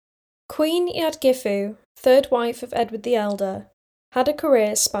Queen Eadgifu, third wife of Edward the Elder, had a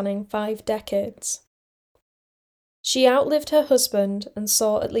career spanning 5 decades. She outlived her husband and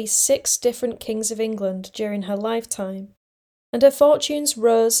saw at least 6 different kings of England during her lifetime, and her fortunes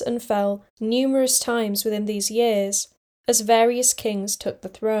rose and fell numerous times within these years as various kings took the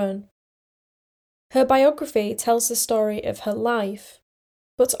throne. Her biography tells the story of her life,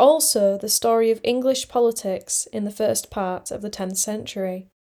 but also the story of English politics in the first part of the 10th century.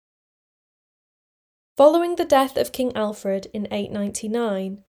 Following the death of King Alfred in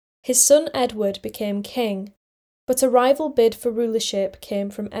 899, his son Edward became king, but a rival bid for rulership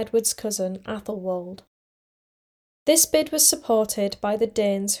came from Edward's cousin Athelwold. This bid was supported by the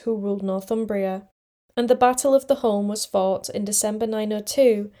Danes who ruled Northumbria, and the Battle of the Hulme was fought in December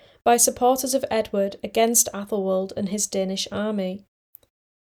 902 by supporters of Edward against Athelwold and his Danish army.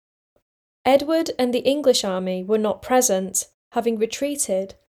 Edward and the English army were not present, having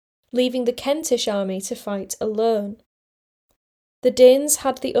retreated, leaving the Kentish army to fight alone. The Danes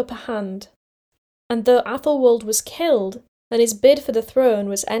had the upper hand, and though Athelwold was killed and his bid for the throne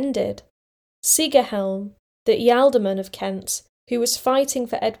was ended, Sigerhelm, the ealdorman of Kent, who was fighting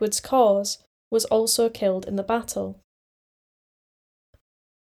for Edward's cause, was also killed in the battle.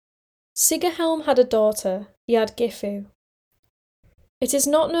 Sigerhelm had a daughter, Eadgifu. It is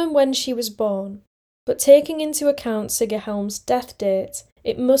not known when she was born, but taking into account Sigerhelm's death date,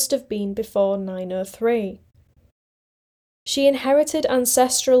 it must have been before 903. She inherited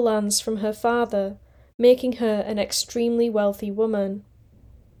ancestral lands from her father, making her an extremely wealthy woman.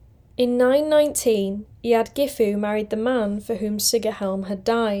 In 919, Eadgifu married the man for whom Sigerhelm had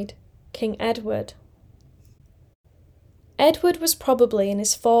died, King Edward. Edward was probably in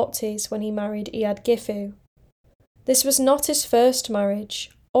his 40s when he married Eadgifu. This was not his first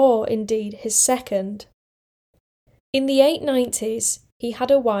marriage, or indeed his second. In the 890s, he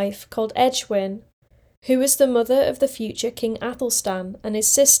had a wife called Eadgwin, who was the mother of the future King Athelstan and his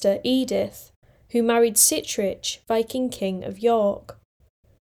sister Edith, who married Sihtric, Viking king of York.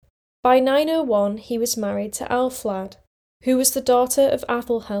 By 901 he was married to Ælflad, who was the daughter of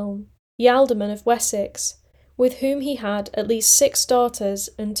Athelhelm, ealdorman of Wessex, with whom he had at least 6 daughters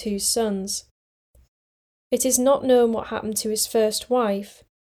and 2 sons. It is not known what happened to his first wife.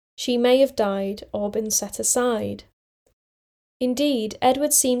 She may have died or been set aside. Indeed,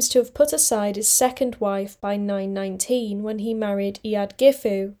 Edward seems to have put aside his second wife by 919 when he married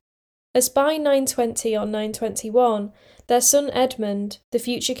Eadgifu, as by 920 or 921 their son Edmund, the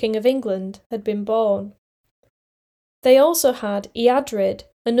future King of England, had been born. They also had Eadred,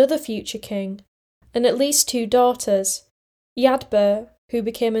 another future king, and at least 2 daughters, Eadbert, who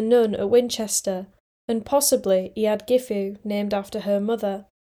became a nun at Winchester, and possibly Eadgifu, named after her mother.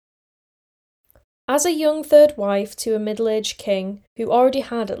 As a young third wife to a middle-aged king who already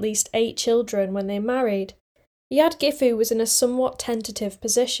had at least 8 children when they married, Eadgifu was in a somewhat tentative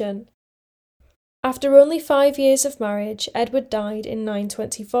position. After only 5 years of marriage, Edward died in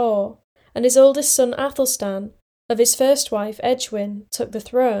 924, and his oldest son Athelstan, of his first wife Eadgwin, took the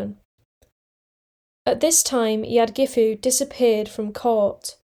throne. At this time, Eadgifu disappeared from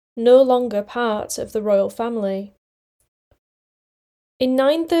court, no longer part of the royal family. In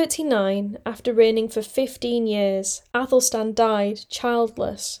 939, after reigning for 15 years, Athelstan died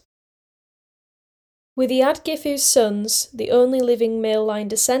childless. With Eadgifu's sons, the only living male-line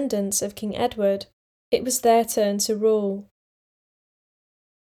descendants of King Edward, it was their turn to rule.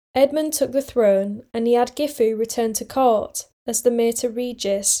 Edmund took the throne, and Eadgifu returned to court as the Mater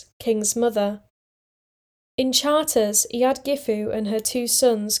Regis, King's mother. In charters, Eadgifu and her 2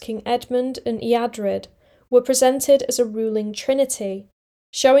 sons, King Edmund and Eadred, were presented as a ruling trinity,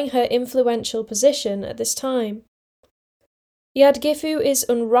 showing her influential position at this time. Eadgifu is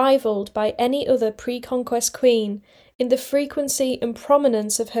unrivalled by any other pre-conquest queen in the frequency and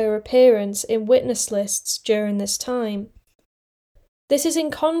prominence of her appearance in witness lists during this time. This is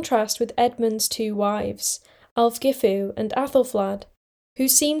in contrast with Edmund's 2 wives, Ælfgifu and Athelflad, who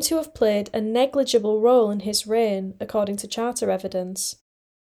seem to have played a negligible role in his reign, according to charter evidence.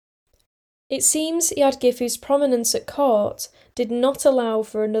 It seems Eadgifu's prominence at court did not allow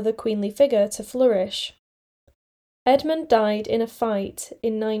for another queenly figure to flourish. Edmund died in a fight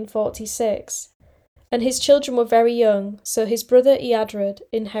in 946, and his children were very young, so his brother Eadred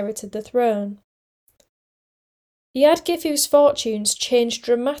inherited the throne. Eadgifu's fortunes changed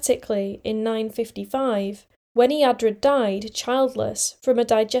dramatically in 955, when Eadred died childless from a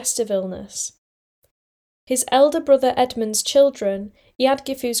digestive illness. His elder brother Edmund's children,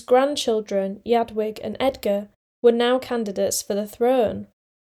 Eadgifu's grandchildren, Eadwig and Edgar, were now candidates for the throne.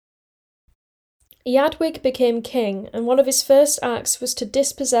 Eadwig became king, and one of his first acts was to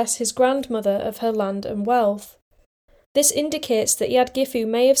dispossess his grandmother of her land and wealth. This indicates that Eadgifu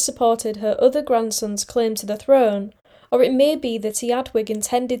may have supported her other grandson's claim to the throne, or it may be that Eadwig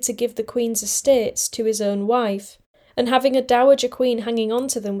intended to give the queen's estates to his own wife, and having a dowager queen hanging on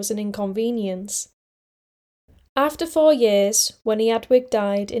to them was an inconvenience. After 4 years, when Eadwig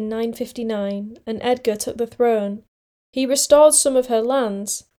died in 959 and Edgar took the throne, he restored some of her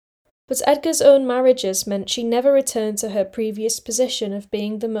lands, but Edgar's own marriages meant she never returned to her previous position of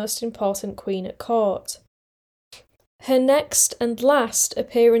being the most important queen at court. Her next and last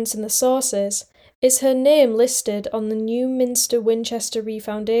appearance in the sources is her name listed on the New Minster Winchester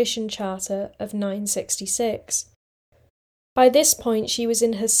Refoundation Charter of 966. By this point she was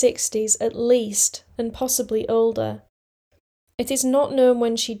in her 60s at least, and possibly older. It is not known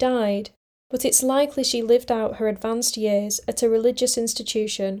when she died, but it's likely she lived out her advanced years at a religious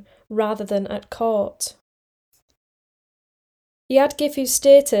institution rather than at court. Eadgifu's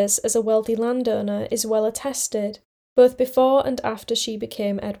status as a wealthy landowner is well attested, both before and after she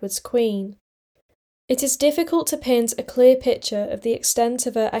became Edward's queen. It is difficult to paint a clear picture of the extent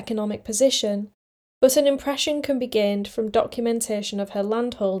of her economic position, but an impression can be gained from documentation of her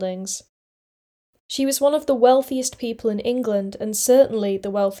landholdings. She was one of the wealthiest people in England and certainly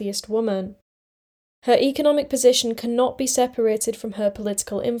the wealthiest woman. Her economic position cannot be separated from her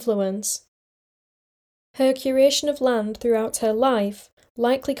political influence. Her curation of land throughout her life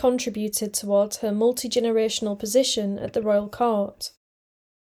likely contributed towards her multi-generational position at the royal court.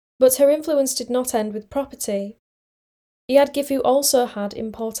 But her influence did not end with property. Eadgifu also had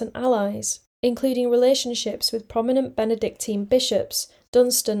important allies, including relationships with prominent Benedictine bishops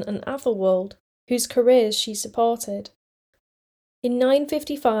Dunstan and Athelwold, whose careers she supported. In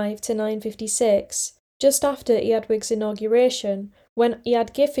 955 to 956, just after Eadwig's inauguration, when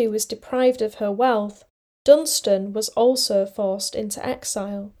Eadgifu was deprived of her wealth, Dunstan was also forced into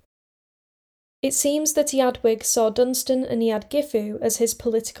exile. It seems that Eadwig saw Dunstan and Eadgifu as his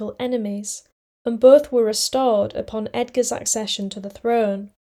political enemies, and both were restored upon Edgar's accession to the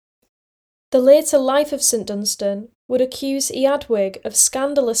throne. The later life of St Dunstan would accuse Eadwig of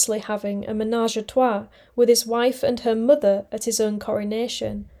scandalously having a ménage à trois with his wife and her mother at his own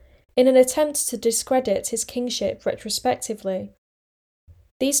coronation, in an attempt to discredit his kingship retrospectively.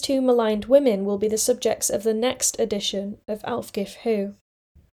 These two maligned women will be the subjects of the next edition of Eadgifu.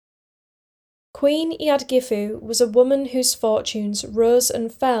 Queen Eadgifu was a woman whose fortunes rose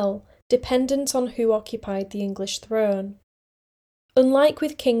and fell dependent on who occupied the English throne. Unlike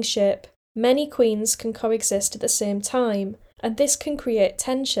with kingship, many queens can coexist at the same time, and this can create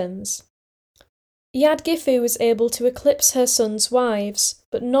tensions. Eadgifu was able to eclipse her sons' wives,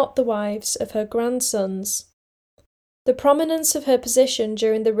 but not the wives of her grandsons. The prominence of her position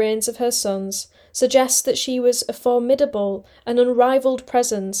during the reigns of her sons suggests that she was a formidable and unrivalled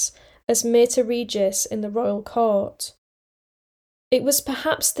presence as Mater Regis in the royal court. It was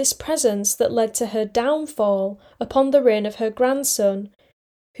perhaps this presence that led to her downfall upon the reign of her grandson,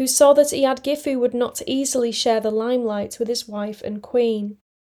 who saw that Eadgifu would not easily share the limelight with his wife and queen.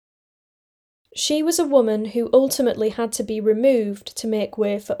 She was a woman who ultimately had to be removed to make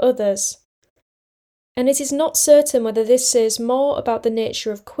way for others. And it is not certain whether this says more about the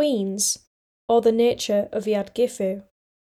nature of queens or the nature of Eadgifu.